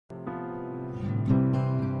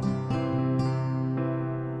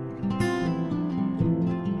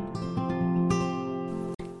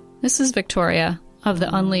This is Victoria of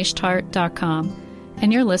theunleashedheart.com,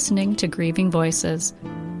 and you're listening to Grieving Voices,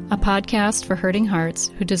 a podcast for hurting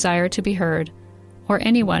hearts who desire to be heard, or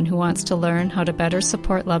anyone who wants to learn how to better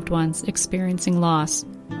support loved ones experiencing loss.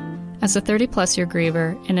 As a 30-plus year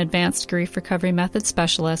griever and advanced grief recovery method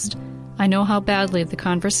specialist, I know how badly the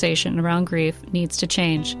conversation around grief needs to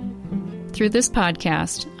change. Through this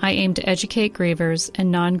podcast, I aim to educate grievers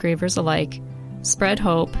and non-grievers alike, spread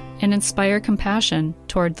hope, and inspire compassion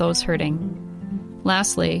toward those hurting.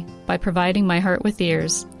 Lastly, by providing my heart with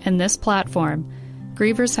ears and this platform,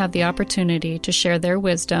 grievers have the opportunity to share their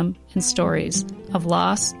wisdom and stories of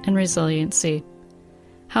loss and resiliency.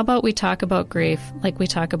 How about we talk about grief like we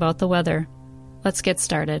talk about the weather? Let's get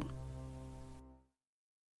started.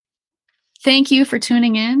 Thank you for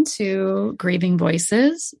tuning in to Grieving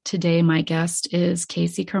Voices. Today, my guest is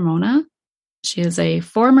Casey Carmona. She is a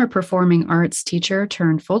former performing arts teacher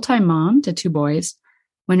turned full-time mom to 2 boys.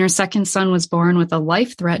 When her second son was born with a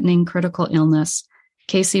life-threatening critical illness,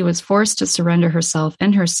 Casey was forced to surrender herself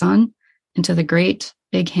and her son into the great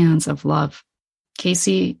big hands of love.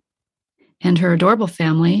 Casey and her adorable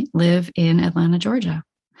family live in Atlanta, Georgia.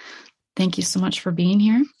 Thank you so much for being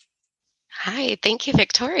here. Hi, thank you,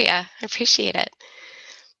 Victoria. I appreciate it.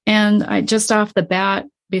 And I just off the bat,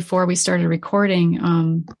 before we started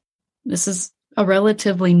recording, this is a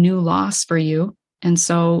relatively new loss for you. And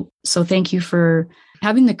so thank you for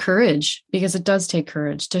having the courage, because it does take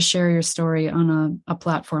courage to share your story on a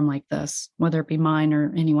platform like this, whether it be mine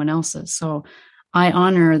or anyone else's. So I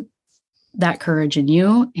honor that courage in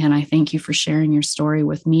you, and I thank you for sharing your story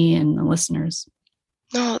with me and the listeners.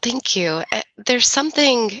 Oh, thank you. There's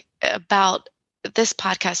something about this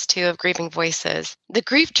podcast too of Grieving Voices. The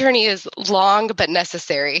grief journey is long but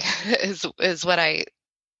necessary is what I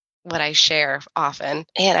share often.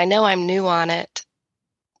 And I know I'm new on it.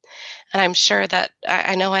 And I'm sure that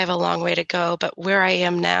I know I have a long way to go, but where I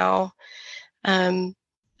am now, I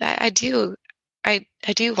do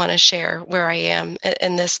want to share where I am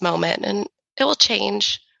in this moment, and it will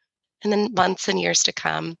change in the months and years to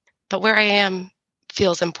come. But where I am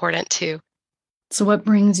feels important too. So what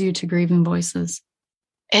brings you to Grieving Voices?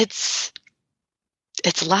 It's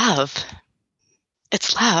love.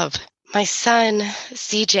 It's love. My son,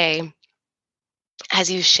 CJ,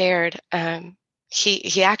 as you shared,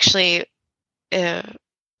 he actually,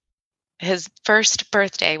 his first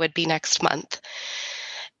birthday would be next month.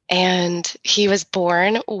 And he was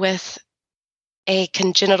born with a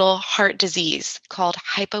congenital heart disease called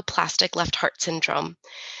hypoplastic left heart syndrome.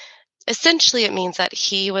 Essentially, it means that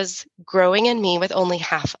he was growing in me with only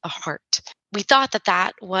half a heart. We thought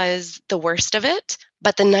that was the worst of it,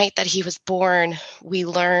 but the night that he was born, we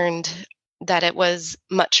learned that it was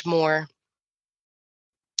much more.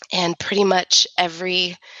 And pretty much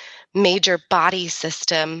every major body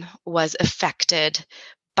system was affected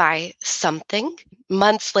by something.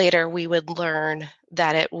 Months later, we would learn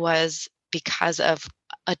that it was because of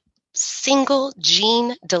a single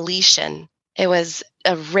gene deletion. It was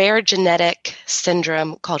a rare genetic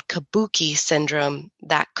syndrome called Kabuki syndrome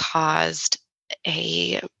that caused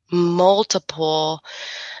multiple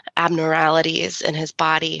abnormalities in his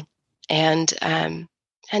body. And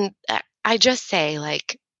I just say,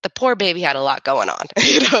 like, the poor baby had a lot going on.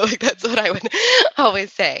 That's what I would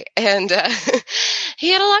always say. And he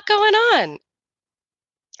had a lot going on.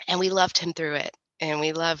 And we loved him through it. And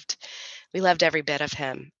we loved every bit of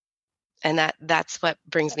him. And that's what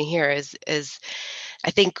brings me here is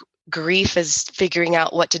I think grief is figuring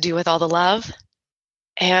out what to do with all the love.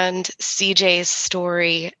 And CJ's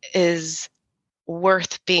story is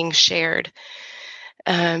worth being shared.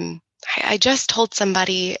 I just told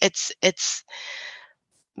somebody it's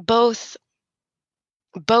both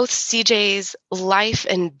CJ's life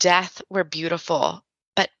and death were beautiful,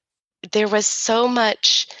 but there was so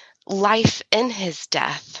much life in his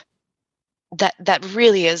death that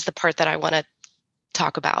really is the part that I want to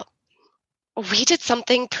talk about. We did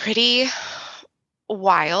something pretty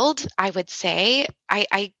wild, I would say.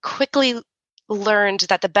 I quickly learned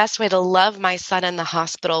that the best way to love my son in the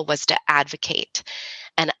hospital was to advocate.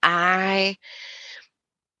 And I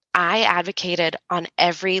advocated on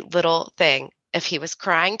every little thing. If he was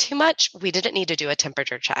crying too much, we didn't need to do a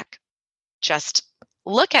temperature check. Just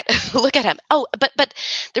look at him. Oh, but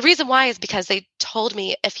the reason why is because they told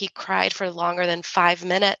me if he cried for longer than 5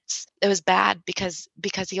 minutes, it was bad because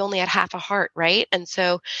he only had half a heart, right? And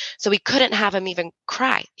so we couldn't have him even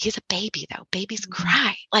cry. He's a baby though. Babies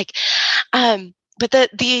cry. But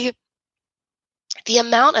the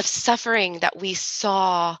amount of suffering that we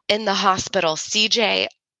saw in the hospital, CJ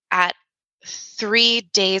at 3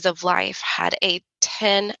 days of life had a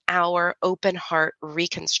 10-hour open heart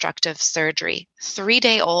reconstructive surgery.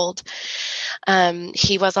 3-day-old.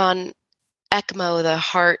 He was on ECMO, the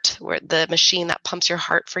heart, where the machine that pumps your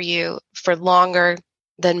heart for you, for longer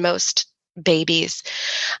than most babies.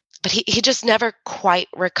 But he just never quite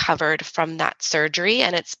recovered from that surgery.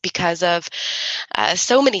 And it's because of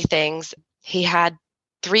so many things. He had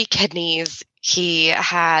 3 kidneys. He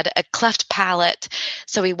had a cleft palate,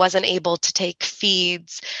 so he wasn't able to take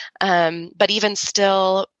feeds. But even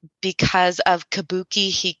still, because of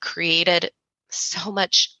kabuki, he created so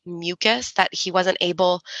much mucus that he wasn't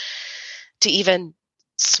able to even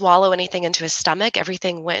swallow anything into his stomach.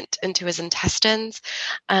 Everything went into his intestines.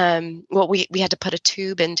 We had to put a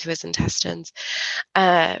tube into his intestines.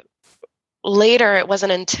 Later, it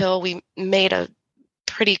wasn't until we made a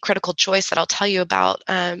pretty critical choice that I'll tell you about.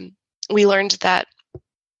 We learned that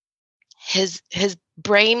his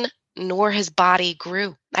brain nor his body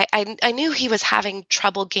grew. I knew he was having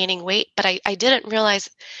trouble gaining weight, but I didn't realize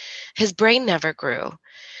his brain never grew.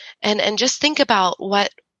 And just think about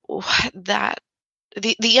what that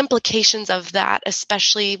the implications of that,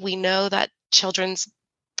 especially we know that children's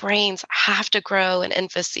brains have to grow in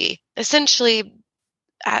infancy. Essentially,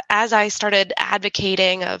 as I started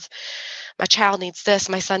advocating of my child needs this,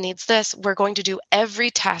 my son needs this, we're going to do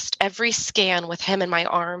every test, every scan with him in my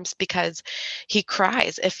arms, because he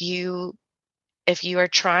cries if you are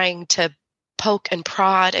trying to poke and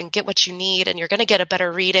prod and get what you need, and you're going to get a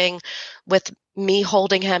better reading with me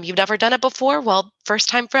holding him. You've never done it before? Well, first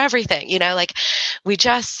time for everything,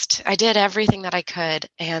 I did everything that I could.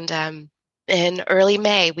 And in early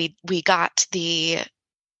May, we got the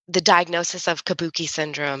diagnosis of Kabuki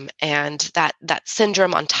syndrome, and that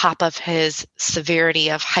syndrome on top of his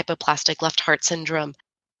severity of hypoplastic left heart syndrome.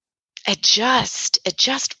 It just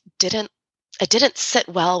didn't sit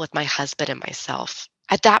well with my husband and myself.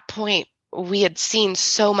 At that point, we had seen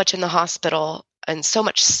so much in the hospital and so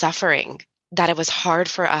much suffering that it was hard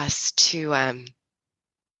for us to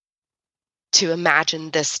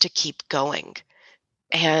imagine this to keep going.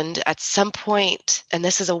 And at some point, and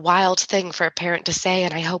this is a wild thing for a parent to say,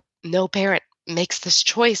 and I hope no parent makes this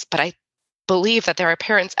choice, but I believe that there are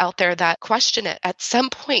parents out there that question it. At some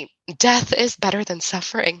point, death is better than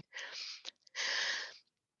suffering.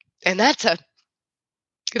 And that's a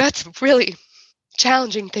really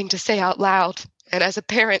challenging thing to say out loud. And as a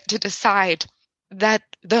parent, to decide that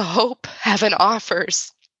the hope heaven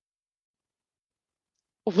offers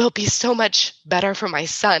will be so much better for my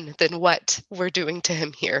son than what we're doing to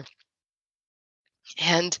him here.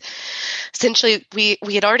 And essentially, we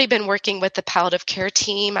had already been working with the palliative care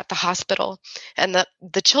team at the hospital and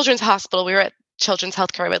the children's hospital. We were at Children's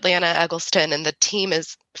Healthcare of Atlanta, Eggleston, and the team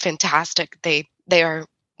is fantastic. They are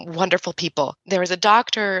wonderful people. There was a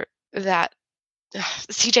doctor that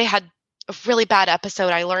CJ had a really bad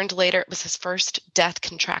episode. I learned later it was his first death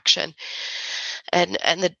contraction. And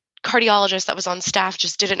the cardiologist that was on staff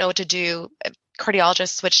just didn't know what to do.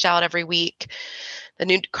 Cardiologist switched out every week. The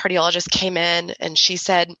new cardiologist came in and she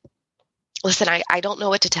said, listen, I don't know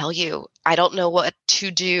what to tell you. I don't know what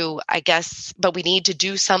to do, I guess, but we need to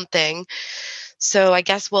do something. So I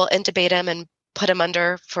guess we'll intubate him and put him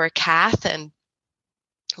under for a cath, and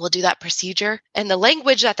we'll do that procedure. And the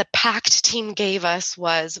language that the PACT team gave us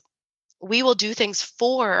was, we will do things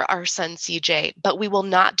for our son, CJ, but we will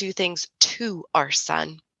not do things to our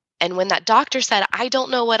son. And when that doctor said, I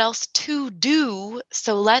don't know what else to do,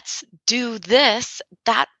 so let's do this,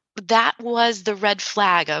 that was the red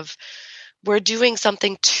flag of, we're doing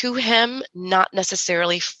something to him, not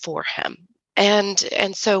necessarily for him. And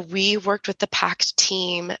so we worked with the PACT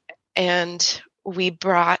team, and we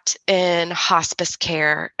brought in hospice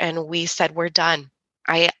care, and we said, we're done.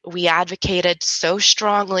 We advocated so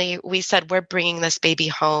strongly. We said, we're bringing this baby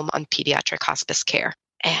home on pediatric hospice care.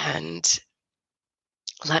 And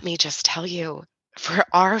let me just tell you, for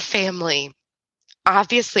our family,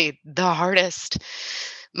 obviously the hardest,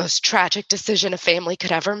 most tragic decision a family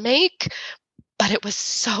could ever make, but it was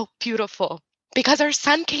so beautiful because our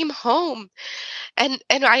son came home. And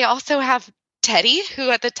I also have Teddy,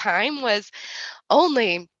 who at the time was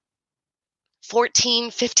only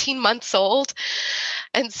 14, 15 months old.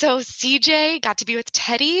 And so CJ got to be with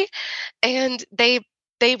Teddy, and they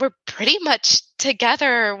were pretty much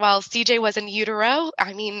together while CJ was in utero.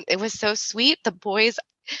 I mean, it was so sweet. The boys,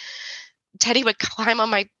 Teddy would climb on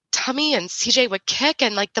my tummy and CJ would kick,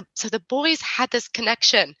 and so the boys had this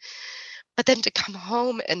connection. But then to come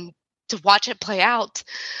home and to watch it play out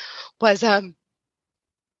was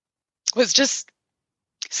just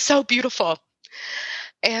so beautiful.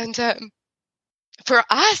 And for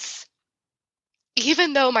us,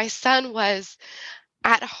 even though my son was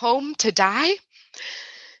at home to die,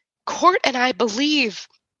 Court and I believe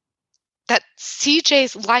that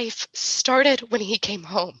CJ's life started when he came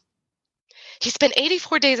home. He spent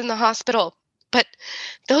 84 days in the hospital, but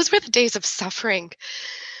those were the days of suffering.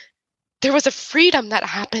 There was a freedom that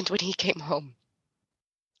happened when he came home.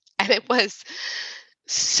 And it was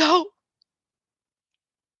so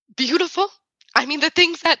beautiful. I mean, the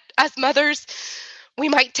things that as mothers we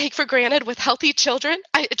might take for granted with healthy children,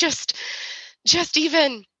 just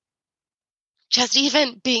even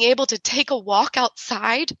being able to take a walk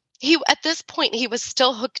outside. At this point, he was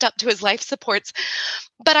still hooked up to his life supports,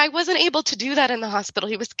 but I wasn't able to do that in the hospital.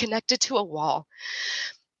 He was connected to a wall.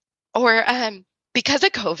 Or because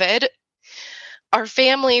of COVID, our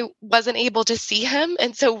family wasn't able to see him.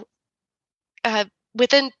 And so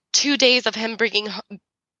within 2 days of him bringing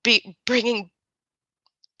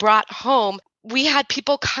brought home, we had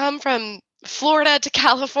people come from Florida to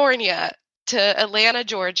California to Atlanta,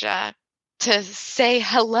 Georgia, to say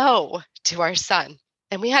hello to our son.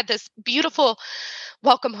 And we had this beautiful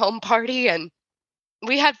welcome home party, and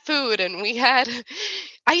we had food, and we had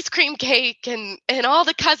ice cream cake, and all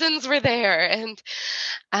the cousins were there, and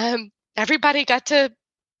everybody got to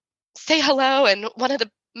say hello. And one of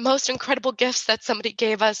the most incredible gifts that somebody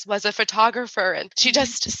gave us was a photographer, and she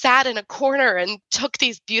just sat in a corner and took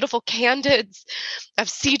these beautiful candids of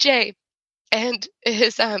CJ and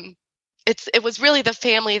his it was really the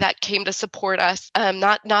family that came to support us.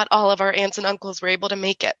 Not all of our aunts and uncles were able to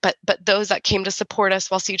make it, but those that came to support us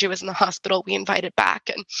while CJ was in the hospital, we invited back,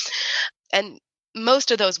 and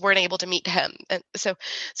most of those weren't able to meet him, and so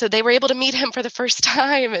they were able to meet him for the first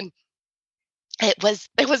time. And it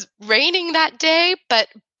was raining that day, but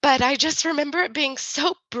I just remember it being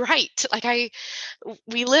so bright. Like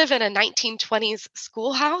we live in a 1920s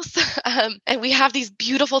schoolhouse, and we have these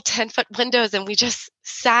beautiful 10-foot windows, and we just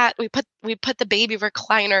sat. We put the baby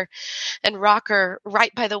recliner and rocker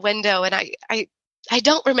right by the window, and I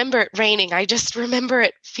don't remember it raining. I just remember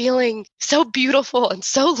it feeling so beautiful and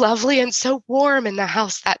so lovely and so warm in the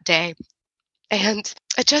house that day, and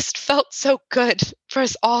it just felt so good for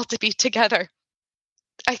us all to be together.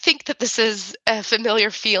 I think that this is a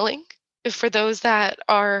familiar feeling for those that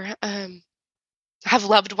are have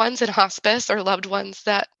loved ones in hospice or loved ones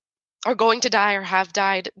that are going to die or have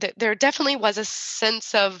died. There definitely was a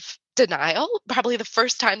sense of denial, probably the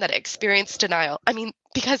first time that I experienced denial. I mean,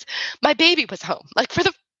 because my baby was home, like for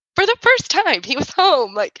the first time, he was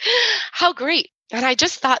home. Like, how great! And I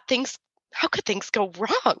just thought, how could things go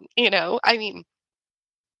wrong? I mean,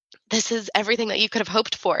 this is everything that you could have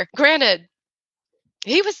hoped for. Granted,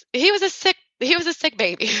 he was a sick baby. He was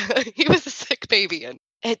a sick baby, and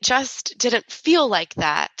it just didn't feel like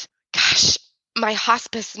that. Gosh, my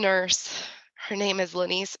hospice nurse, her name is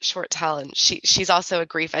Lenise Shortell, and she's also a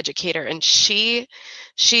grief educator, and she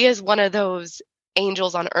is one of those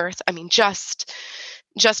angels on earth. I mean, just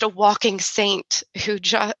a walking saint who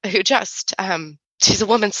just she's a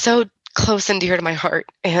woman so close and dear to my heart,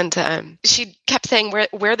 and she kept saying,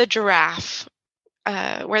 we're the giraffe.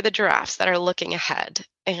 We're the giraffes that are looking ahead.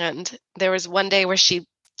 And there was one day where she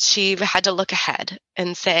had to look ahead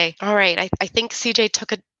and say, all right, I think CJ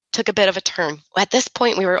took a bit of a turn. At this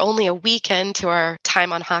point, we were only a week into our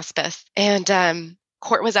time on hospice, and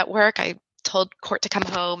Court was at work. I told Court to come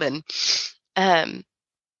home, and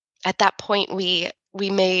at that point, we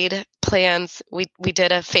made plans. We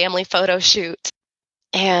did a family photo shoot,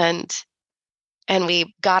 and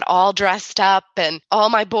we got all dressed up, and all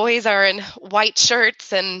my boys are in white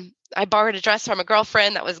shirts, and I borrowed a dress from a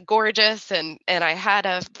girlfriend that was gorgeous, and I had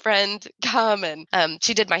a friend come, and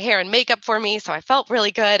she did my hair and makeup for me, so I felt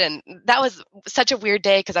really good. And that was such a weird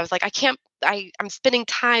day because I was like, I'm spending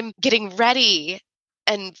time getting ready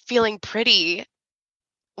and feeling pretty.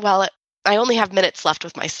 Well, I only have minutes left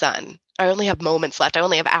with my son. I only have moments left. I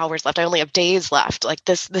only have hours left. I only have days left. Like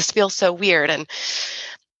this feels so weird. And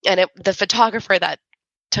the photographer that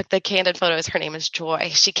took the candid photos, her name is Joy.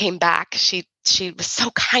 She came back. She was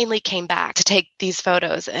so kindly came back to take these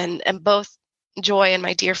photos, and both Joy and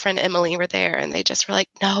my dear friend Emily were there, and they just were like,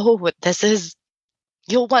 no,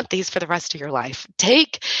 you'll want these for the rest of your life.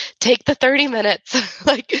 Take the 30 minutes.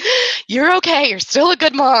 Like, you're okay. You're still a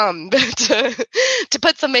good mom to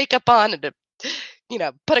put some makeup on and to,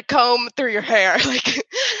 put a comb through your hair. Like,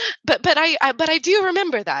 but I do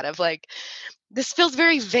remember that of like, this feels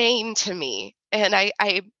very vain to me. And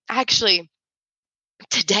I actually,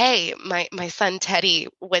 today, my son Teddy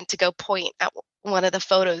went to go point at one of the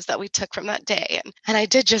photos that we took from that day. And I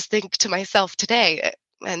did just think to myself today,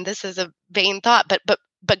 and this is a vain thought,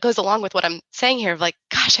 but goes along with what I'm saying here of like,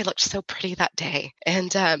 gosh, I looked so pretty that day.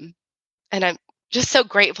 And I'm just so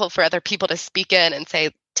grateful for other people to speak in and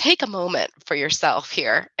say, take a moment for yourself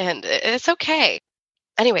here, and it's okay.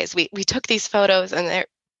 Anyways, we took these photos, and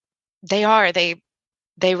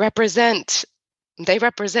they represent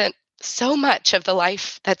so much of the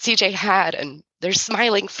life that CJ had, and their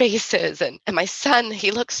smiling faces, and my son,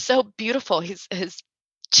 he looks so beautiful. His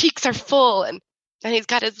cheeks are full, and he's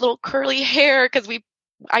got his little curly hair because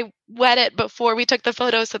I wet it before we took the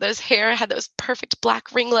photos, so his hair had those perfect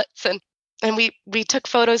black ringlets, and we took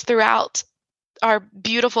photos throughout our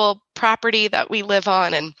beautiful property that we live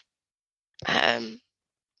on, and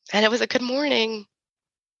it was a good morning.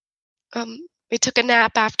 We took a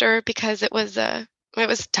nap after because it was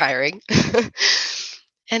tiring.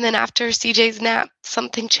 And then after CJ's nap,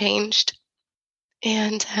 something changed,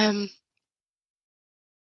 and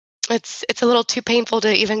it's a little too painful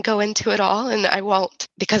to even go into it all, and I won't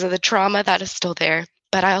because of the trauma that is still there.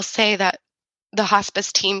 But I'll say that the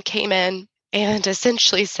hospice team came in and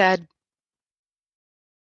essentially said,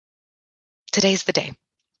 "Today's the day.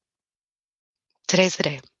 Today's the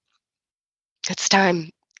day. It's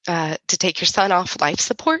time to take your son off life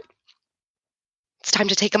support. It's time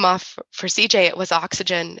to take him off." For CJ, it was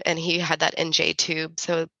oxygen, and he had that NJ tube.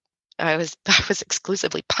 So I was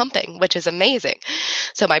exclusively pumping, which is amazing.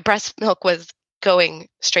 So my breast milk was going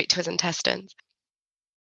straight to his intestines.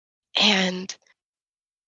 And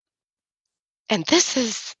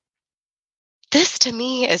this to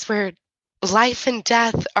me is where life and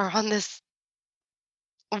death are on this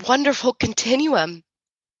wonderful continuum.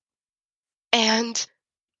 And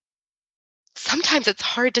sometimes it's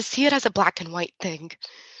hard to see it as a black and white thing,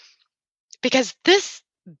 because this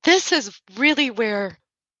is really where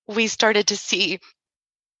we started to see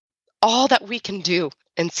all that we can do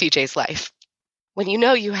in CJ's life. When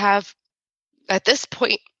you have, at this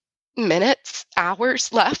point, minutes,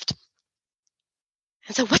 hours left.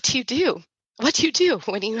 And so what do you do? What do you do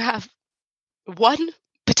when you have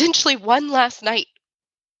potentially one last night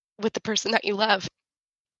with the person that you love?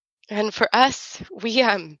 And for us, we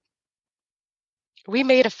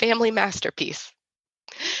made a family masterpiece.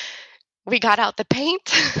 We got out the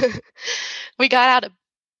paint. We got out a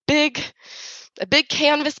big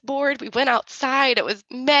canvas board. We went outside. It was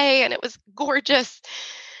May, and it was gorgeous.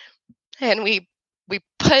 And we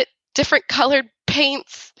put different colored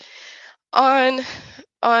paints on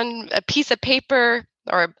a piece of paper,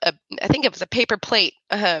 or I think it was a paper plate.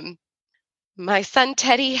 My son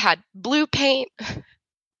Teddy had blue paint.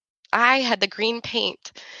 I had the green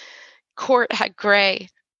paint. Court had gray,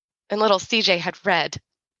 and little CJ had red.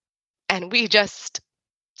 And we just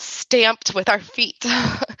stamped with our feet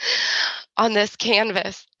on this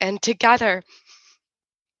canvas. And together,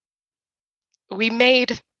 we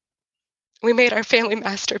made our family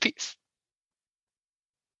masterpiece.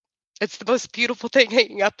 It's the most beautiful thing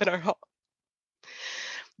hanging up in our home.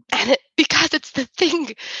 And because it's the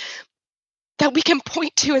thing that we can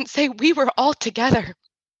point to and say, we were all together.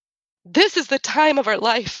 This is the time of our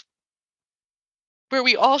life where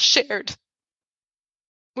we all shared,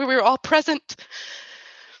 where we were all present.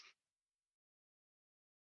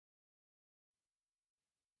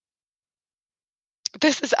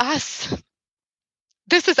 This is us.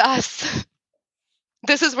 This is us.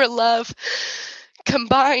 This is where love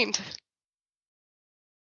combined.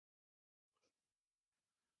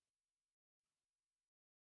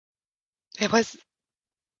 It was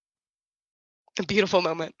a beautiful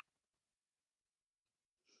moment.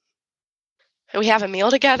 We have a meal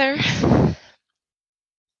together,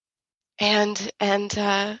 and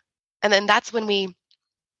then that's when we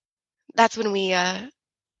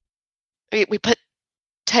put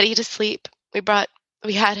Teddy to sleep.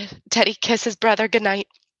 We had Teddy kiss his brother goodnight,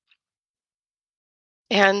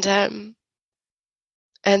 and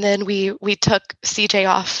then we took CJ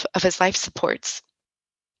off of his life supports.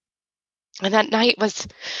 And that night was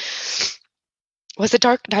a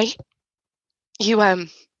dark night. You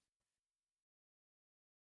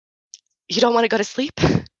don't want to go to sleep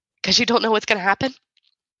because you don't know what's going to happen.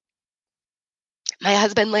 My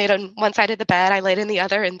husband laid on one side of the bed, I laid in the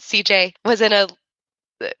other, and CJ was in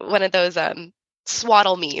one of those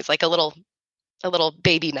swaddle me's, like a little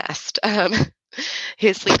baby nest. He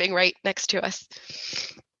was sleeping right next to us,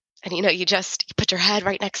 and you put your head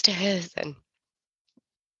right next to his, and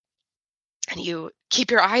you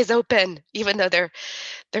keep your eyes open even though they're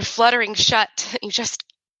fluttering shut.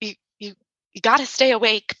 You got to stay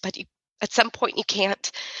awake, but at some point you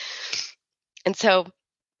can't. And so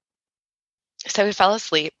we fell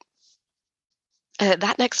asleep.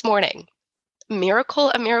 That next morning,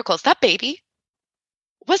 miracle of miracles, that baby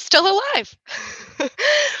was still alive.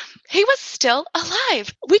 He was still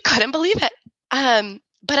alive. We couldn't believe it.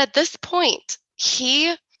 But at this point,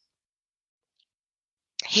 he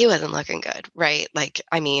he wasn't looking good, right? Like,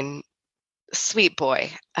 I mean, sweet boy.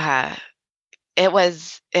 It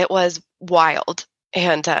was wild,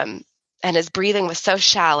 and his breathing was so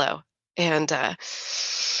shallow, and it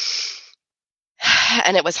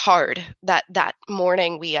was hard. That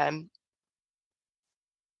morning, we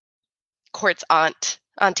Court's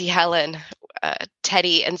Auntie Helen,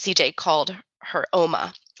 Teddy and CJ called her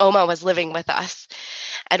Oma. Oma was living with us,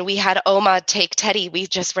 and we had Oma take Teddy. We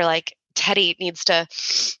just were like, Teddy needs to.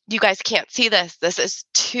 You guys can't see this. This is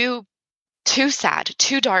too sad,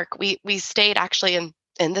 too dark. We stayed actually in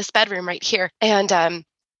this bedroom right here, and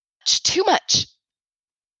too much.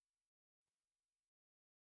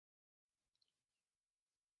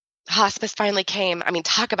 Hospice finally came. I mean,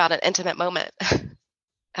 talk about an intimate moment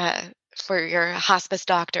for your hospice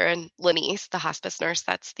doctor and Lenise, the hospice nurse,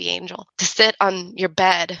 that's the angel, to sit on your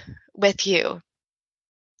bed with you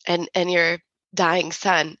and your dying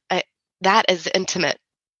son. That is intimate.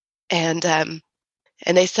 And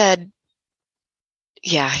they said,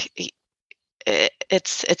 yeah,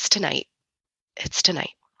 it's tonight. It's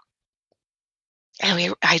tonight.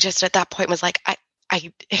 And I just at that point was like,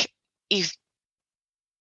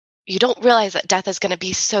 you don't realize that death is going to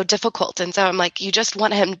be so difficult. And so I'm like, you just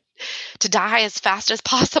want him to die as fast as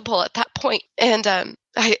possible at that point. And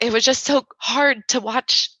it was just so hard to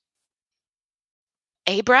watch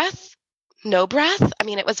a breath, no breath. I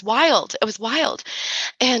mean, it was wild. It was wild.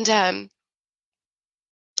 And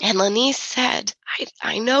Lenise said,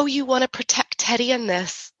 I know you want to protect Teddy in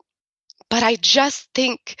this, but I just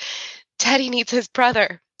think Teddy needs his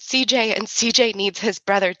brother, CJ, and CJ needs his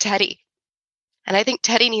brother, Teddy. And I think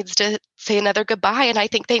Teddy needs to say another goodbye, and I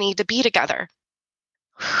think they need to be together.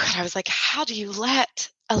 And I was like, how do you let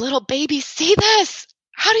a little baby see this?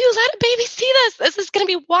 How do you let a baby see this? This is going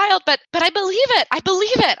to be wild, but I believe it. I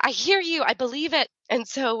believe it. I hear you. I believe it. And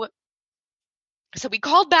so we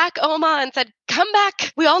called back Oma and said, come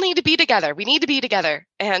back. We all need to be together. We need to be together.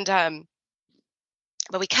 And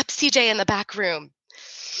but we kept CJ in the back room.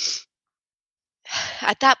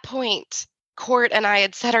 At that point, Court and I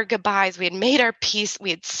had said our goodbyes. We had made our peace.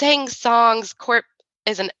 We had sang songs. Court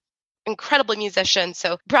is an incredible musician,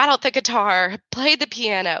 so brought out the guitar, played the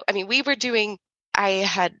piano. I mean, I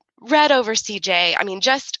had read over CJ. I mean,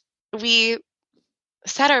 we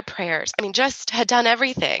said our prayers. I mean, just had done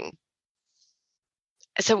everything.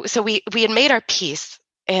 So we had made our peace,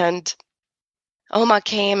 and Oma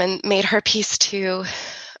came and made her peace too.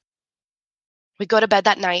 We go to bed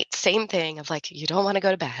that night, same thing of like, you don't want to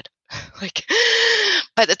go to bed.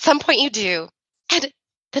 But at some point you do. And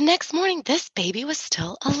the next morning, this baby was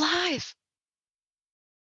still alive.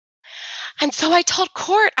 And so I told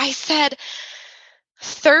Court, I said,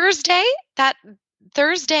 that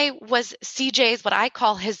Thursday was CJ's, what I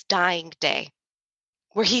call his dying day,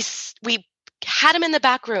 where we had him in the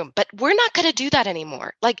back room, but we're not going to do that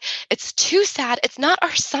anymore. Like, it's too sad. It's not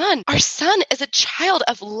our son. Our son is a child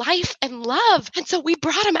of life and love. And so we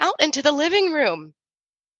brought him out into the living room.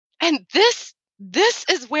 And this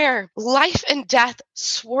is where life and death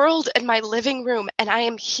swirled in my living room. And I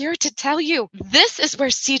am here to tell you, this is where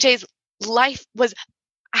CJ's life was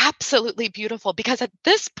absolutely beautiful, because at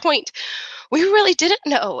this point, we really didn't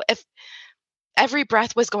know if every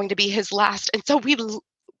breath was going to be his last. And so we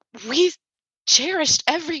cherished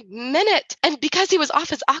every minute. And because he was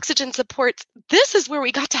off his oxygen supports, this is where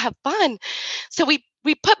we got to have fun. So we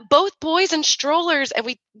put both boys in strollers and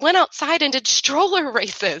we went outside and did stroller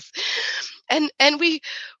races. And we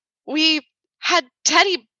had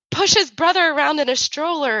Teddy push his brother around in a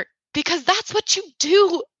stroller, because that's what you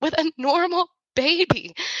do with a normal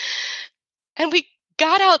baby. And we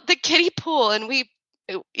got out the kiddie pool, and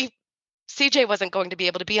CJ wasn't going to be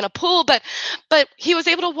able to be in a pool, but he was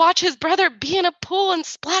able to watch his brother be in a pool and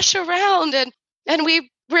splash around. And we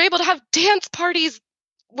were able to have dance parties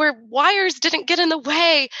where wires didn't get in the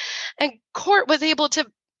way. And Court was able to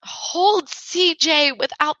hold CJ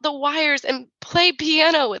without the wires and play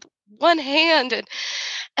piano with one hand.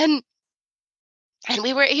 And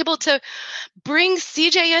we were able to bring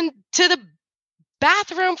CJ into the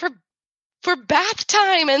bathroom for bath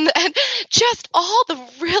time and just all the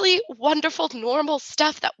really wonderful, normal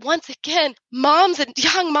stuff that, once again,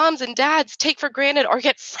 young moms and dads take for granted or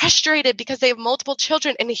get frustrated because they have multiple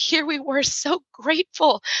children. And here we were, so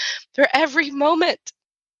grateful for every moment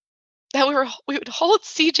that we would hold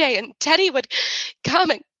CJ, and Teddy would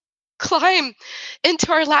come and climb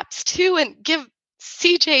into our laps too and give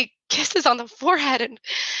CJ kisses on the forehead.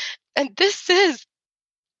 And this is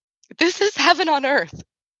heaven on earth.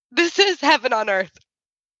 This is heaven on earth.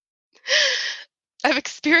 I've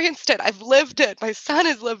experienced it. I've lived it. My son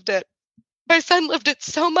has lived it. My son lived it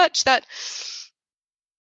so much that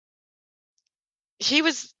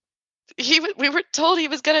we were told he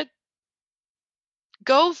was going to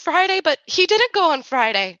go Friday, but he didn't go on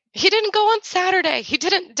Friday. He didn't go on Saturday. He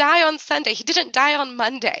didn't die on Sunday. He didn't die on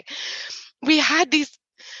Monday. We had these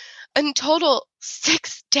in total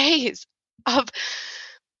 6 days of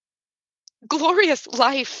glorious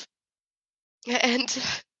life.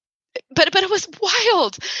 But it was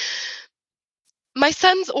wild. My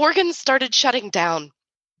son's organs started shutting down.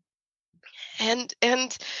 And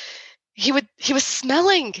he was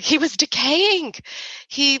smelling. He was decaying.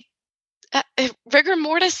 Rigor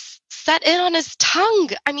mortis set in on his tongue.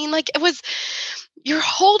 I mean, like, it was, you're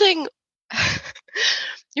holding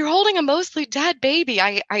a mostly dead baby.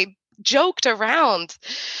 I joked around.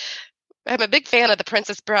 I'm a big fan of The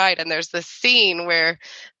Princess Bride, and there's this scene where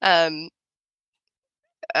the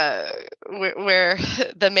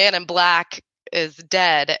man in black is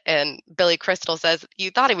dead, and Billy Crystal says,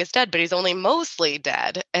 "You thought he was dead, but he's only mostly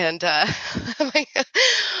dead." And my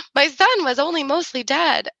son was only mostly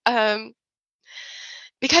dead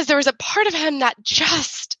because there was a part of him that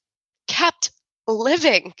just kept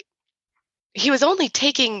living. He was only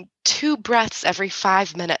taking 2 breaths every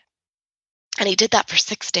 5 minutes, and he did that for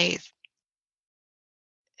 6 days.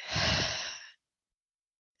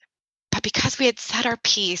 But because we had said our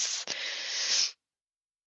piece,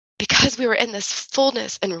 because we were in this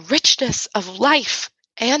fullness and richness of life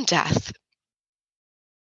and death,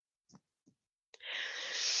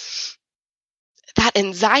 that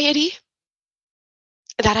anxiety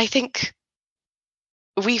that I think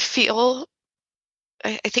we feel,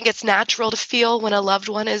 I think it's natural to feel when a loved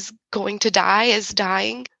one is going to die, is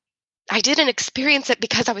dying. I didn't experience it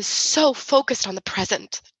because I was so focused on the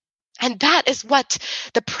present. And that is what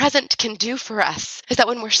the present can do for us, is that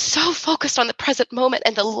when we're so focused on the present moment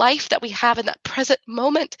and the life that we have in that present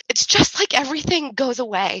moment, it's just like everything goes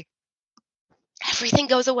away. Everything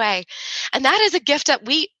goes away. And that is a gift that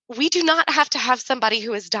we do not have to have somebody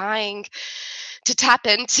who is dying to tap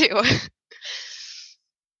into.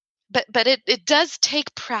 But it does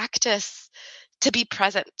take practice to be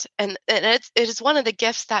present. And it is one of the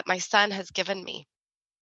gifts that my son has given me.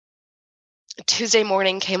 Tuesday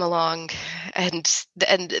morning came along, and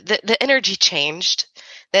the energy changed.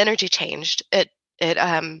 The energy changed. It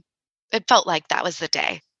felt like that was the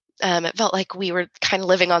day. It felt like we were kind of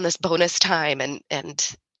living on this bonus time, and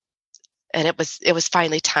it was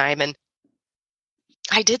finally time. And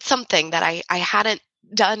I did something that I hadn't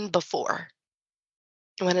done before.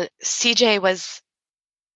 When CJ was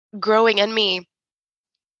growing in me,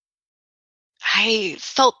 I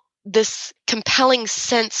felt this compelling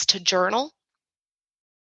sense to journal.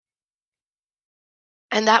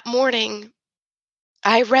 And that morning,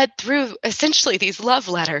 I read through essentially these love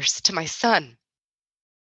letters to my son.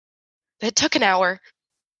 It took an hour,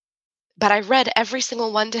 but I read every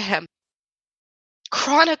single one to him,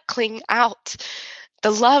 chronicling out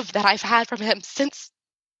the love that I've had from him since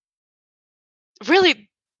really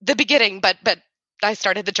the beginning, but I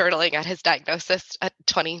started the journaling at his diagnosis at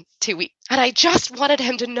 22 weeks. And I just wanted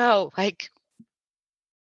him to know, like,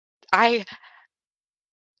 I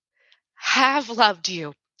have loved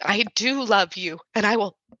you. I do love you, and I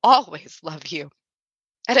will always love you.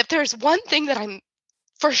 And if there's one thing that I'm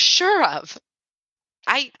for sure of,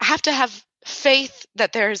 I have to have faith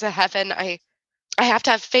that there's a heaven. I have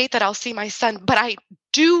to have faith that I'll see my son. But I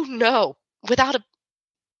do know without a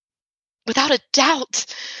doubt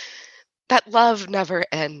that love never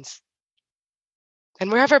ends.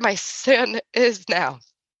 And wherever my son is now,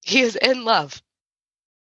 he is in love.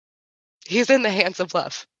 He is in the hands of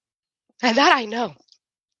love. And that I know.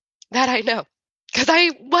 That I know. Because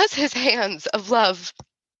I was his hands of love.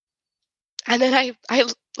 And then I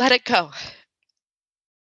let it go.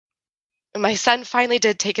 And my son finally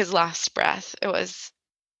did take his last breath. It was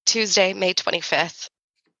Tuesday, May 25th.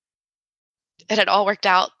 It had all worked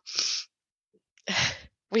out.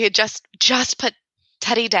 We had just put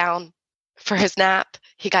Teddy down for his nap.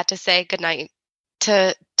 He got to say goodnight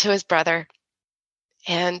to his brother.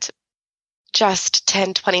 And just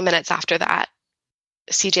 10, 20 minutes after that,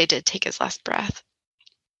 CJ did take his last breath.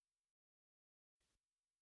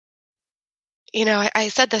 You know, I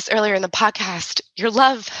said this earlier in the podcast, your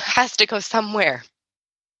love has to go somewhere.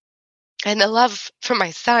 And the love for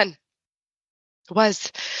my son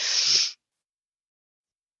was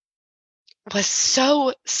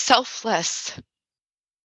so selfless,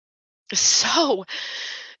 so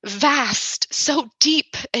vast, so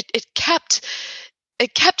deep. It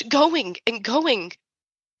kept going and going.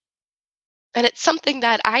 And it's something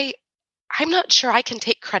that I'm not sure I can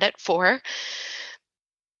take credit for.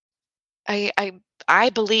 I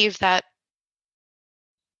believe that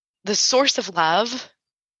the source of love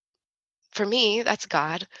for me, that's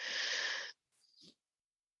God,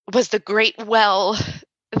 was the great well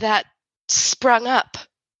that sprung up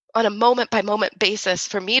on a moment by moment basis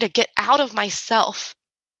for me to get out of myself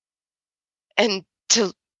and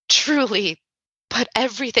to truly put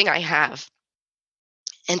everything I have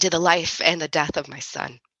into the life and the death of my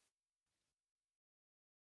son.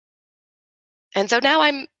 And so now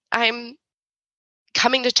I'm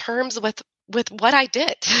coming to terms with what I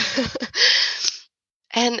did.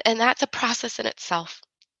 and that's a process in itself.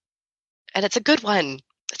 And it's a good one.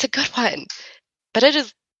 It's a good one. But it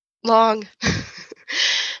is long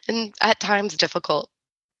and at times difficult.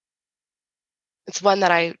 It's one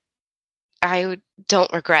that I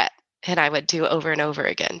don't regret, and I would do over and over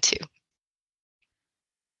again too.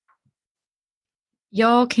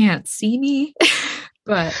 Y'all can't see me,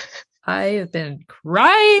 but I have been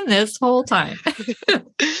crying this whole time. I'm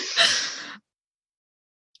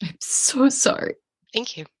so sorry.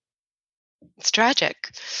 Thank you. It's tragic.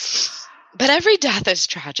 But every death is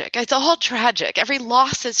tragic. It's all tragic. Every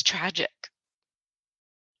loss is tragic.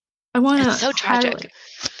 I want to so tragic.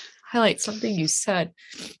 Highlight something you said,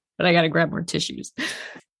 but I got to grab more tissues.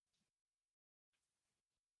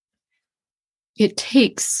 It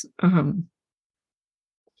takes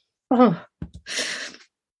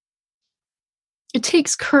it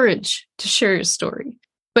takes courage to share your story,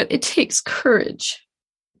 but it takes courage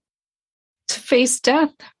to face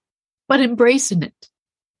death, but embracing it,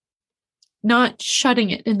 not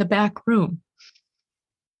shutting it in the back room.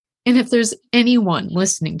 And if there's anyone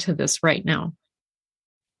listening to this right now,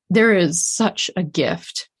 there is such a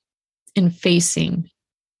gift in facing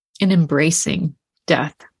and embracing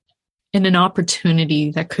death, and an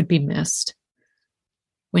opportunity that could be missed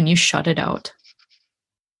when you shut it out.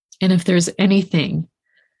 And if there's anything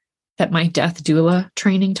that my death doula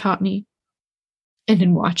training taught me, and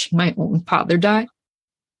in watching my own father die,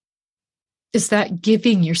 is that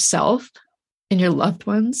giving yourself and your loved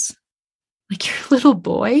ones, like your little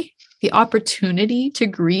boy, the opportunity to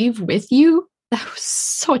grieve with you, that was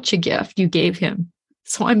such a gift you gave him.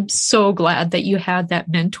 So I'm so glad that you had that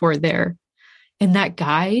mentor there and that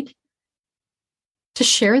guide to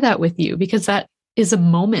share that with you, because that is a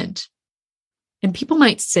moment. And people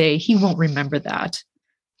might say he won't remember that.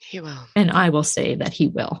 He will. And I will say that he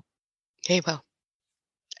will. He will.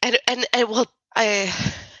 And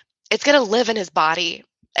it's going to live in his body.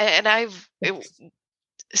 And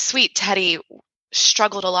sweet Teddy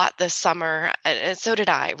struggled a lot this summer, and so did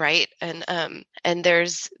I, right? And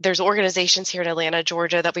there's organizations here in Atlanta,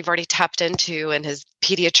 Georgia, that we've already tapped into, and his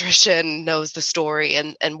pediatrician knows the story,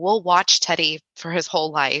 and we'll watch Teddy for his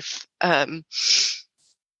whole life.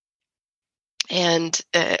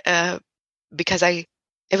 Because it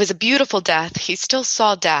was a beautiful death. He still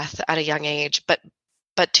saw death at a young age, but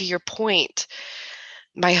to your point,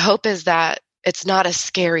 my hope is that it's not a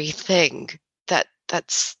scary thing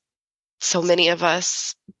that's so many of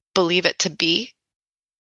us believe it to be,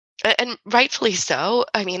 and rightfully so.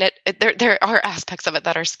 I mean, there are aspects of it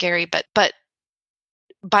that are scary, but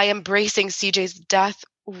by embracing CJ's death,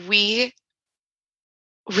 we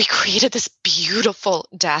created this beautiful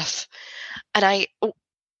death, and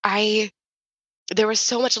there was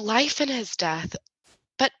so much life in his death.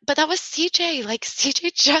 But that was CJ. Like,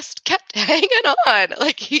 CJ just kept hanging on.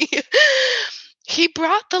 Like, he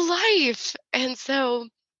brought the life. And so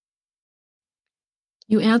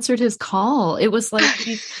you answered his call. It was like,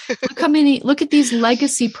 look at these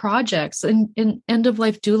legacy projects in end of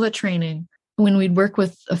life doula training. When we'd work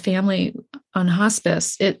with a family on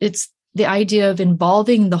hospice, it's the idea of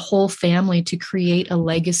involving the whole family to create a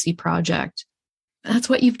legacy project. That's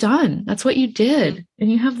what you've done. That's what you did.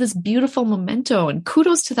 And you have this beautiful memento, and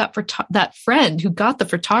kudos to that friend who got the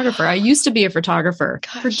photographer. I used to be a photographer.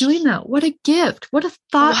 For doing that. What a gift. What a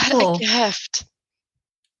thoughtful gift.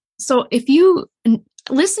 So if you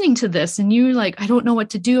listening to this and you're like, I don't know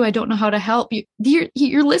what to do, I don't know how to help,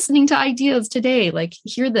 you're listening to ideas today. Like,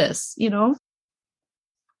 hear this,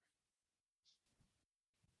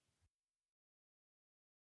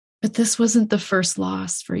 But this wasn't the first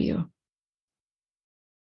loss for you.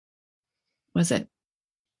 Was it?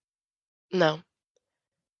 No.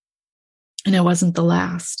 And it wasn't the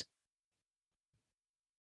last.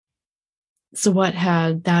 So what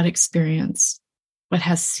had that experience, what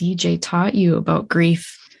has CJ taught you about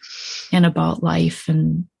grief and about life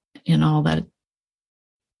and all that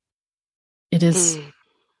it is?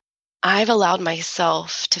 I've allowed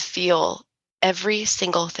myself to feel every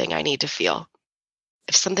single thing I need to feel.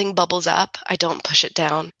 If something bubbles up, I don't push it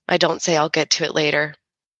down. I don't say I'll get to it later.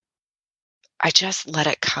 I just let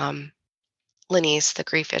it come. Lenise, the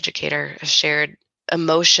grief educator, has shared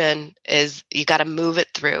emotion is you got to move it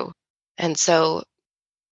through. And so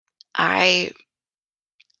I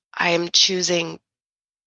am choosing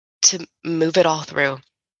to move it all through.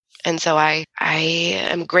 And so I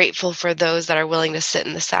am grateful for those that are willing to sit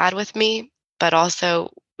in the sad with me, but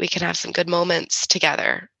also we can have some good moments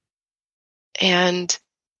together. And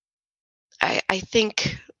I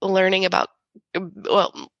think learning about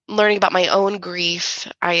my own grief,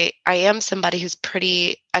 I am somebody who's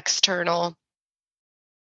pretty external.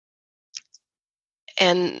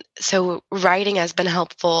 And so writing has been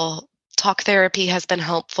helpful. Talk therapy has been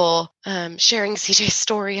helpful. Sharing CJ's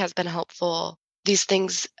story has been helpful. These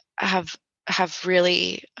things have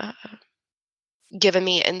really given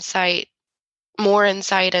me more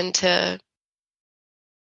insight into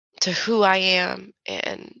who I am,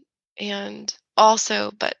 and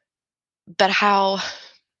also, but how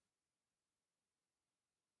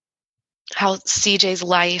CJ's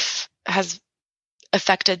life has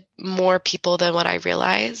affected more people than what I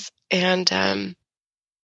realize. And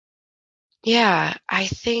yeah, I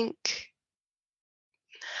think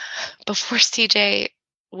before CJ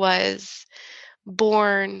was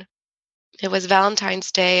born, it was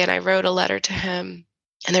Valentine's Day, and I wrote a letter to him.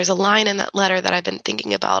 And there's a line in that letter that I've been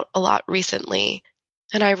thinking about a lot recently.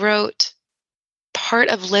 And I wrote, "Part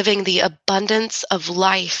of living the abundance of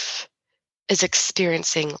life is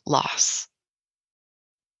experiencing loss."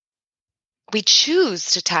 We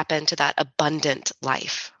choose to tap into that abundant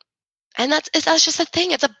life. And that's just the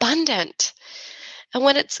thing. It's abundant. And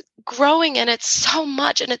when it's growing and it's so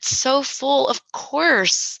much and it's so full, of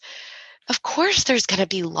course there's going to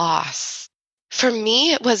be loss. For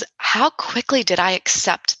me, it was, how quickly did I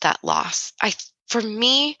accept that loss? For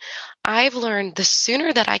me, I've learned the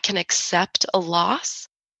sooner that I can accept a loss,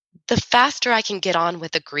 the faster I can get on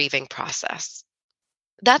with the grieving process.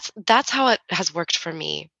 That's how it has worked for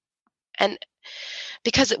me. And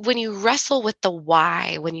because when you wrestle with the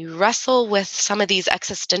why, when you wrestle with some of these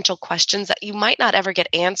existential questions that you might not ever get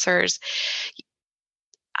answers,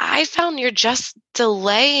 I found you're just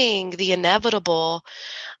delaying the inevitable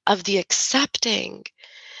of the accepting.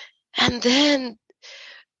 And then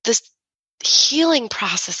this healing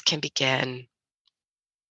process can begin.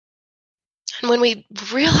 And when we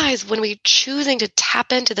realize, when we're choosing to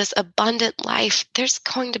tap into this abundant life, there's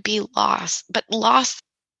going to be loss. But loss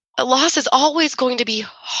is always going to be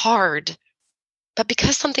hard. But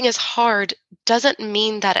because something is hard doesn't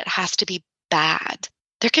mean that it has to be bad.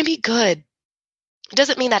 There can be good. It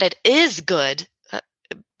doesn't mean that it is good,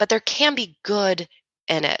 but there can be good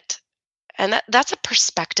in it. And that's a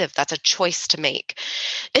perspective. That's a choice to make.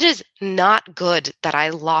 It is not good that I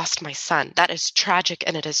lost my son. That is tragic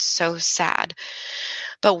and it is so sad.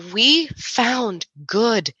 But we found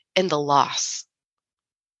good in the loss.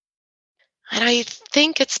 And I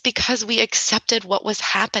think it's because we accepted what was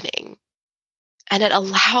happening. And it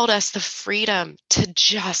allowed us the freedom to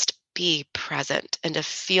just be present and to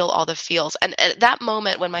feel all the feels. And at that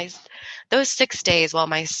moment, when those 6 days while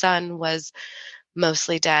my son was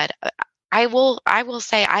mostly dead, I will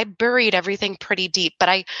say I buried everything pretty deep, but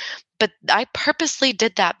I purposely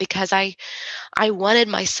did that because I wanted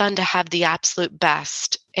my son to have the absolute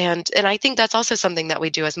best. And I think that's also something that we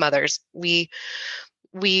do as mothers. We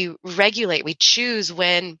regulate, we choose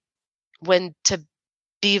when to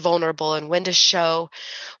be vulnerable and when to show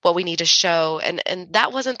what we need to show. And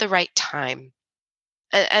that wasn't the right time.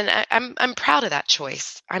 And I'm proud of that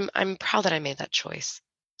choice. I'm proud that I made that choice.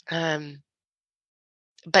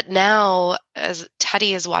 But now, as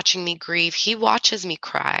Teddy is watching me grieve, he watches me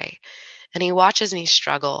cry and he watches me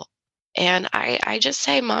struggle. And I just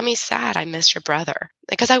say, "Mommy's sad. I miss your brother."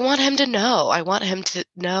 Because I want him to know. I want him to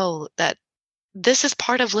know that this is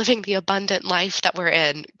part of living the abundant life that we're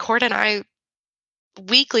in. Cord and I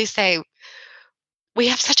weekly say, we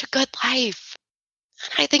have such a good life.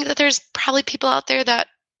 And I think that there's probably people out there that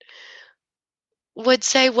would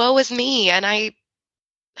say, "Woe is me." And I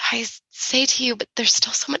say to you, but there's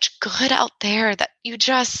still so much good out there that do you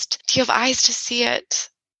have eyes to see it,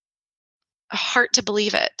 a heart to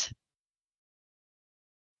believe it?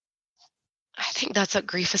 I think that's what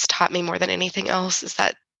grief has taught me more than anything else, is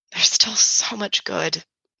that there's still so much good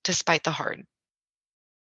despite the hard.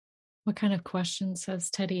 What kind of questions has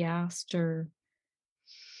Teddy asked, or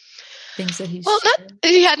things that he's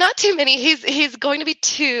shared? Not too many. He's going to be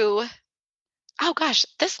 2. Oh gosh,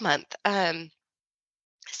 this month.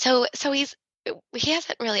 So he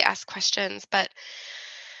hasn't really asked questions, but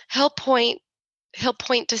he'll point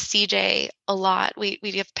to CJ a lot. We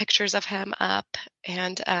have pictures of him up,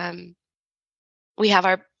 and we have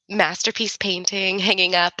our masterpiece painting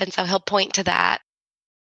hanging up, and so he'll point to that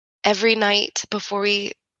every night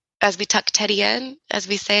as we tuck Teddy in, as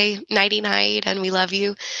we say nighty night and we love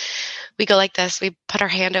you. we go like this. We put our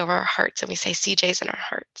hand over our hearts and we say, CJ's in our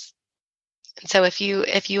hearts. And so if you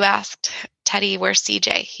asked Teddy, where's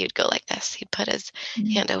CJ? He would go like this. He'd put his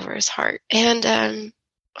hand over his heart. And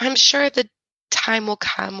I'm sure the time will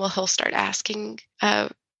come where he'll start asking.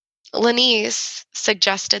 Lenise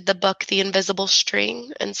suggested the book, The Invisible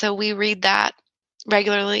String. And so we read that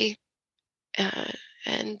regularly.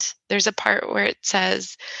 And there's a part where it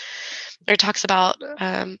says, or talks about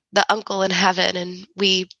the uncle in heaven, and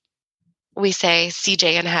we say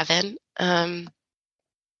CJ in heaven.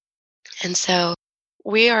 And so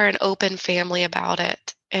we are an open family about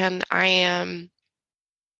it. And I'm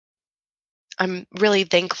really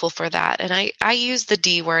thankful for that. And I use the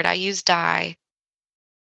D word, I use die,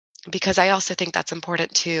 because I also think that's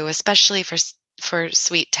important too, especially for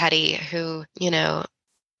sweet Teddy, who,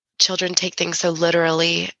 children take things so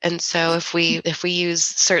literally. And so if we use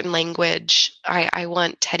certain language, I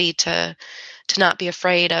want Teddy to not be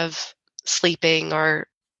afraid of sleeping or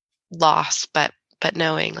loss, but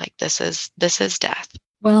knowing like this is death.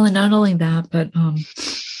 Well, and not only that, but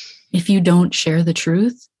if you don't share the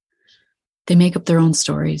truth, they make up their own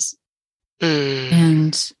stories.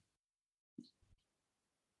 And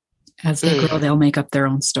as they grow, they'll make up their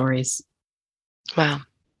own stories. Wow.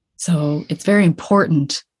 So it's very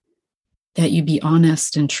important that you be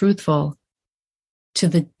honest and truthful to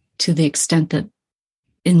the extent that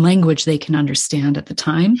in language they can understand at the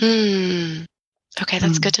time. Okay,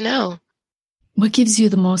 that's good to know. What gives you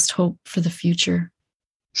the most hope for the future?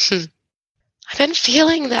 I've been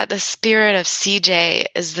feeling that the spirit of CJ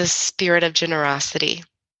is the spirit of generosity.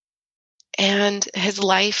 And his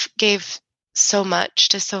life gave so much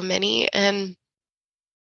to so many. And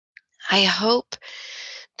I hope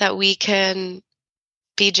that we can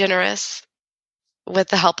be generous with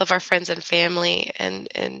the help of our friends and family and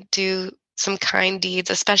do some kind deeds,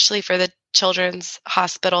 especially for the Children's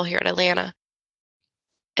Hospital here in Atlanta,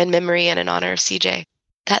 in memory and in honor of CJ.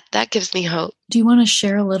 That gives me hope. Do you want to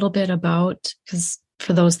share a little bit about, because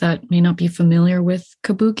for those that may not be familiar with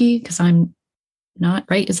kabuki, because I'm not,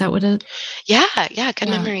 right? Is that what it? Yeah, good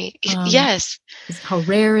memory. Yes. How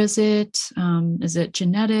rare is it? Is it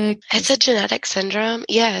genetic? It's a genetic syndrome,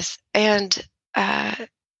 yes. And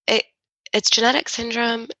it's genetic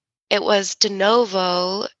syndrome. It was de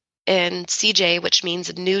novo in CJ, which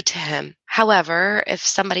means new to him. However, if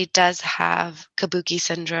somebody does have kabuki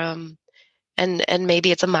syndrome, and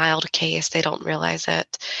maybe it's a mild case, they don't realize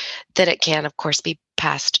it, then it can, of course, be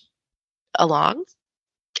passed along.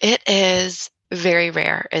 It is very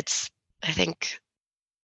rare. It's, I think,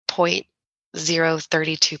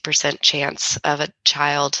 0.032% chance of a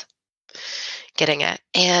child getting it.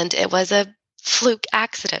 And it was a fluke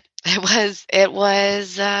accident. It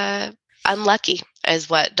was unlucky, is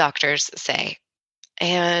what doctors say.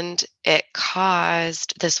 And it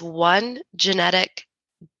caused this one genetic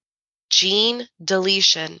gene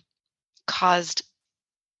deletion, caused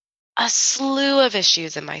a slew of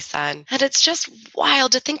issues in my son. And it's just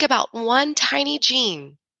wild to think about one tiny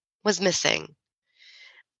gene was missing.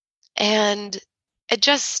 And it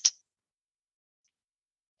just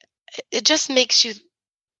makes you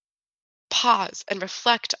pause and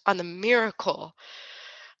reflect on the miracle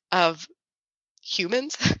of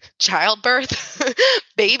humans, childbirth,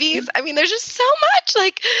 babies. I mean, there's just so much,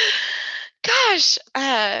 like, gosh.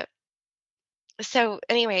 So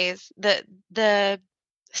anyways, the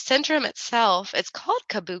syndrome itself, it's called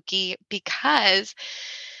kabuki because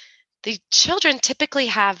the children typically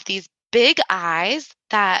have these big eyes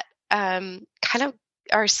that kind of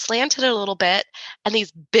are slanted a little bit, and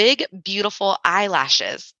these big, beautiful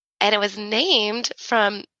eyelashes. And it was named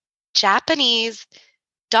from Japanese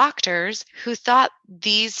doctors who thought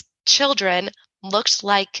these children looked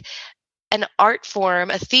like an art form,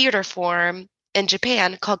 a theater form in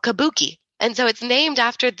Japan called kabuki. And so it's named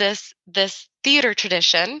after this theater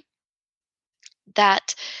tradition,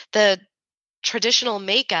 that the traditional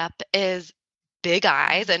makeup is big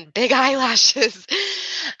eyes and big eyelashes.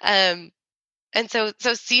 And so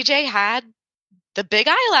CJ had the big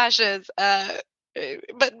eyelashes, but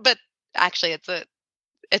actually it's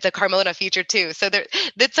a Carmona feature too. So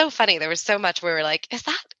it's so funny. There was so much where we were like, is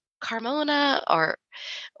that Carmona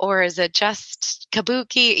or is it just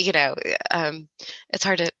kabuki? It's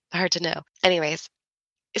hard to know. Anyways,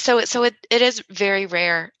 so it is very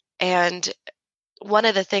rare. And one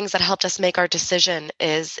of the things that helped us make our decision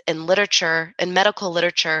is in medical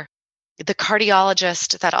literature, the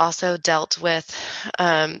cardiologist that also dealt with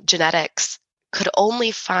genetics could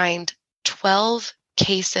only find 12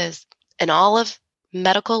 cases in all of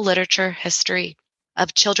medical literature history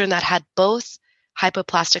of children that had both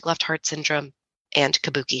hypoplastic left heart syndrome and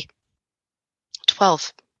kabuki.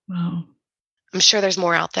 12. Wow. I'm sure there's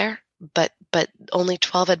more out there, but only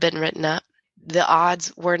 12 had been written up. The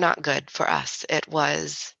odds were not good for us. It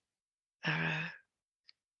was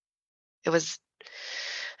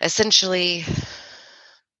essentially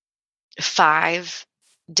 5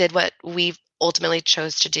 did what we ultimately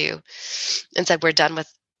chose to do and said we're done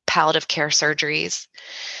with palliative care surgeries.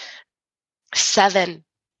 7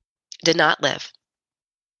 did not live.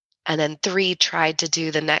 And then 3 tried to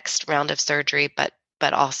do the next round of surgery, but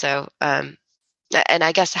also, and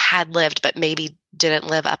I guess had lived, but maybe didn't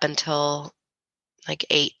live up until like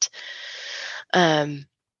 8. And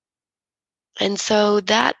so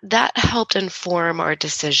that helped inform our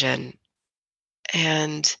decision.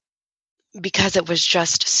 And because it was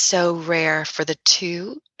just so rare for the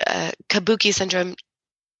 2, Kabuki syndrome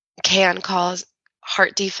can cause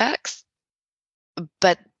heart defects,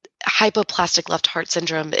 but hypoplastic left heart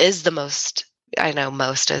syndrome is the most, I know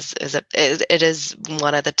most it is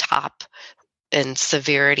one of the top in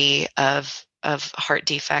severity of heart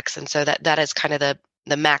defects. And so that is kind of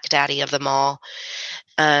the Mac Daddy of them all.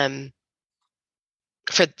 For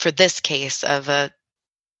this case of a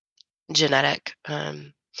genetic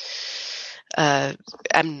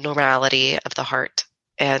abnormality of the heart.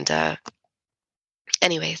 And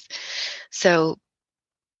anyways, so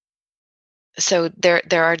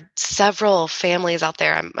there are several families out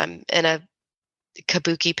there. I'm in a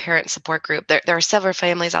Kabuki parent support group. There are several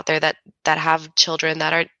families out there that have children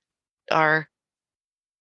that are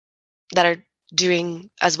doing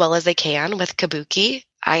as well as they can with Kabuki.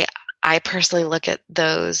 I personally look at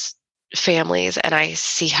those families and I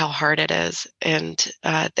see how hard it is, and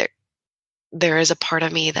there is a part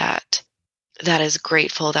of me that is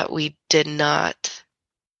grateful that we did not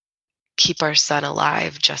keep our son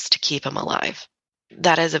alive just to keep him alive.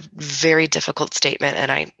 That is a very difficult statement,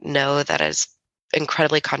 and I know that is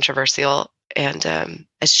incredibly controversial. And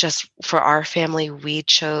it's just, for our family, we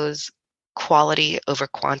chose quality over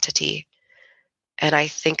quantity. And I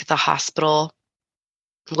think the hospital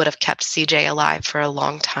would have kept CJ alive for a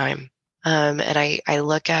long time. And I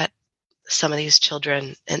look at some of these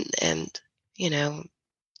children and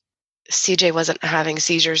CJ wasn't having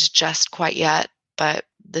seizures just quite yet, but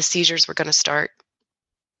the seizures were going to start.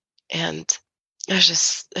 And it's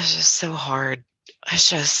just so hard.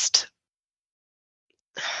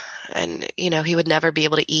 And he would never be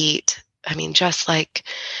able to eat. I mean,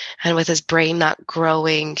 and with his brain not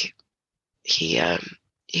growing, he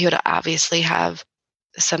would obviously have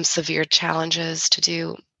some severe challenges to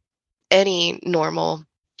do any normal,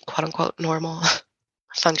 quote unquote, normal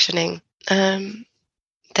functioning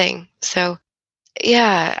thing. So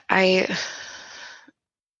yeah,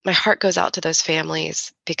 my heart goes out to those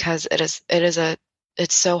families, because it's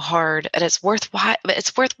so hard, and it's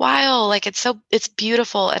worthwhile. Like, it's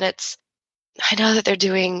beautiful, and I know that they're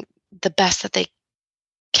doing the best that they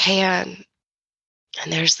can.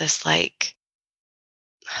 And there's this, like,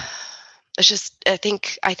 it's just, I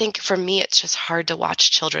think for me, it's just hard to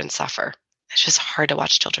watch children suffer. It's just hard to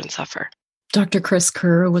watch children suffer. Dr. Chris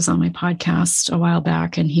Kerr was on my podcast a while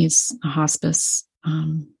back, and he's a hospice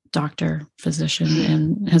doctor, physician,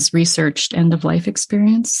 and has researched end-of-life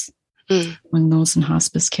experience among those in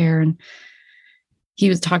hospice care. And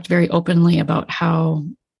he talked very openly about how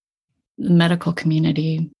the medical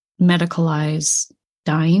community medicalize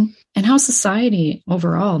dying, and how society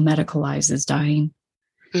overall medicalizes dying.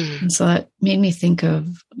 And so that made me think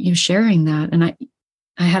of you sharing that. And I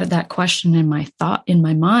had that question in my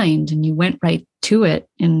mind, and you went right to it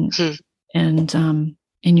in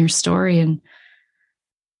your story, and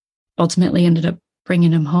ultimately ended up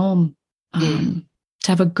bringing him home to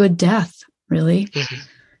have a good death, really.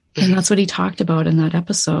 And that's what he talked about in that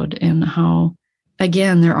episode, and how,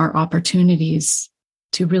 again, there are opportunities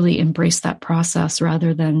to really embrace that process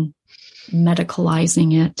rather than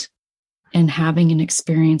medicalizing it and having an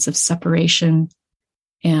experience of separation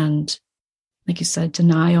and, like you said,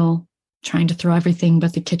 denial, trying to throw everything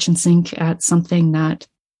but the kitchen sink at something that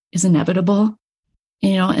is inevitable.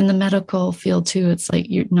 In the medical field too, it's like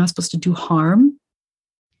you're not supposed to do harm.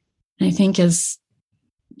 And I think as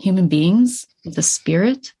human beings, the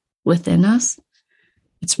spirit within us,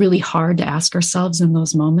 it's really hard to ask ourselves in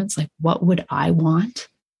those moments, like, what would I want?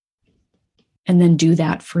 And then do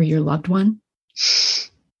that for your loved one,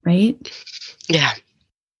 right? Yeah.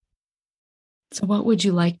 So what would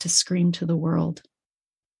you like to scream to the world?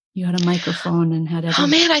 You had a microphone and had Oh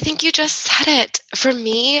man, I think you just said it. For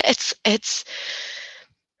me, it's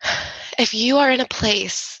if you are in a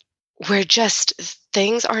place where just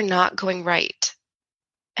things are not going right,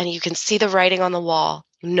 and you can see the writing on the wall,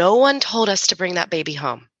 no one told us to bring that baby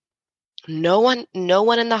home. No one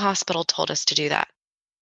in the hospital told us to do that.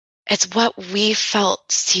 it's what we felt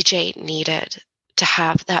CJ needed to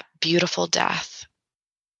have that beautiful death.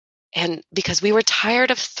 And because we were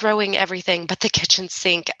tired of throwing everything but the kitchen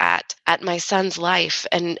sink at my son's life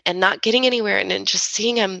and not getting anywhere, and just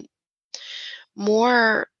seeing him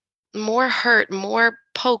more hurt, more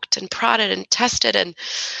poked and prodded and tested,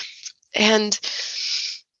 and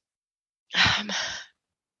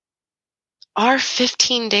our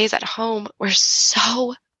 15 days at home were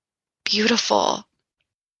so beautiful.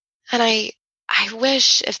 And I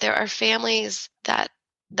wish if there are families that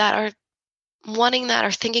are wanting that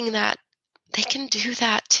or thinking that, they can do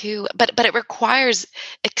that too. But it requires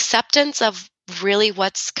acceptance of really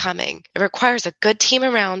what's coming. It requires a good team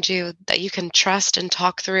around you that you can trust and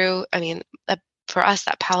talk through. I mean, for us,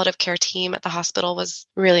 that palliative care team at the hospital was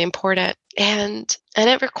really important. And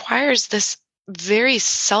it requires this very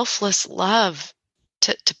selfless love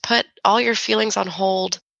to put all your feelings on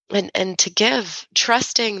hold and to give,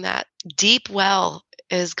 trusting that deep well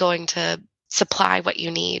is going to supply what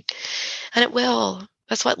you need. And it will.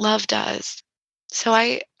 That's what love does. So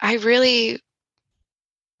I really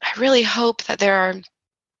hope that there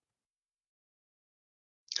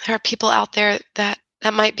are people out there that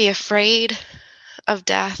might be afraid of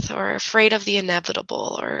death, or afraid of the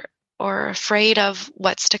inevitable, or afraid of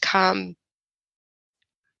what's to come.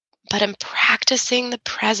 But in practicing the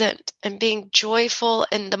present and being joyful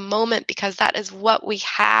in the moment, because that is what we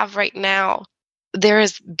have right now, there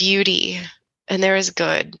is beauty and there is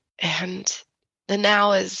good. And the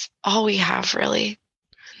now is all we have, really.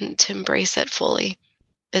 And to embrace it fully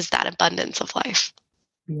is that abundance of life.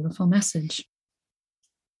 Beautiful message.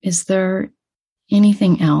 Is there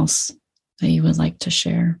anything else that you would like to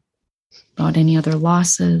share about any other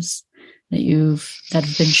losses that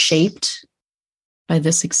have been shaped by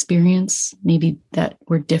this experience, maybe that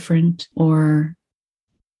were different, or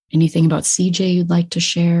anything about CJ you'd like to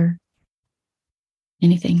share?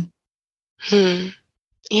 Anything?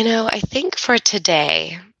 I think for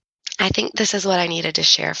today, I think this is what I needed to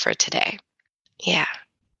share for today. Yeah.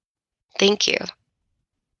 Thank you.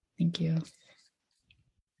 Thank you.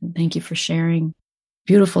 And thank you for sharing.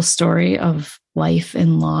 Beautiful story of life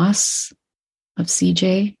and loss of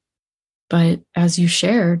CJ. But as you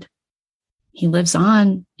shared, he lives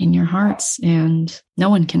on in your hearts, and no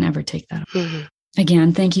one can ever take that away. Mm-hmm.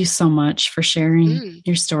 Again, thank you so much for sharing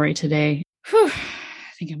your story today. Whew.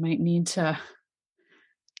 I think I might need to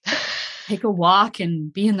take a walk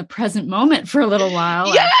and be in the present moment for a little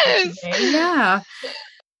while. Yes. Yeah.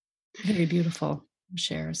 Very beautiful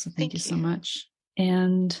share. So thank you so much.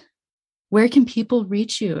 And where can people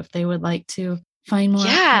reach you if they would like to find more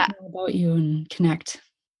about you and connect?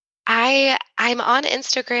 I'm on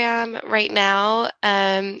Instagram right now.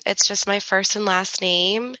 It's just my first and last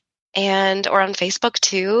name, or on Facebook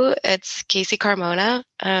too. It's Casey Carmona.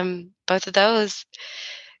 Both of those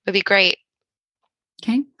would be great.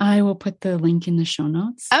 Okay. I will put the link in the show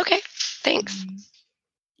notes. Okay. Thanks.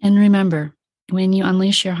 And remember, when you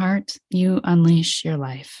unleash your heart, you unleash your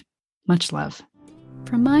life. Much love.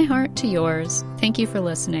 From my heart to yours, thank you for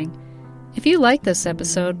listening. If you like this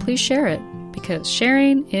episode, please share it, because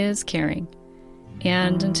sharing is caring.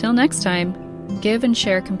 And until next time, give and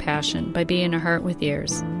share compassion by being a heart with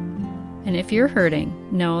ears. And if you're hurting,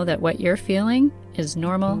 know that what you're feeling is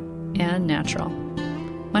normal and natural.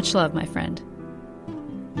 Much love, my friend.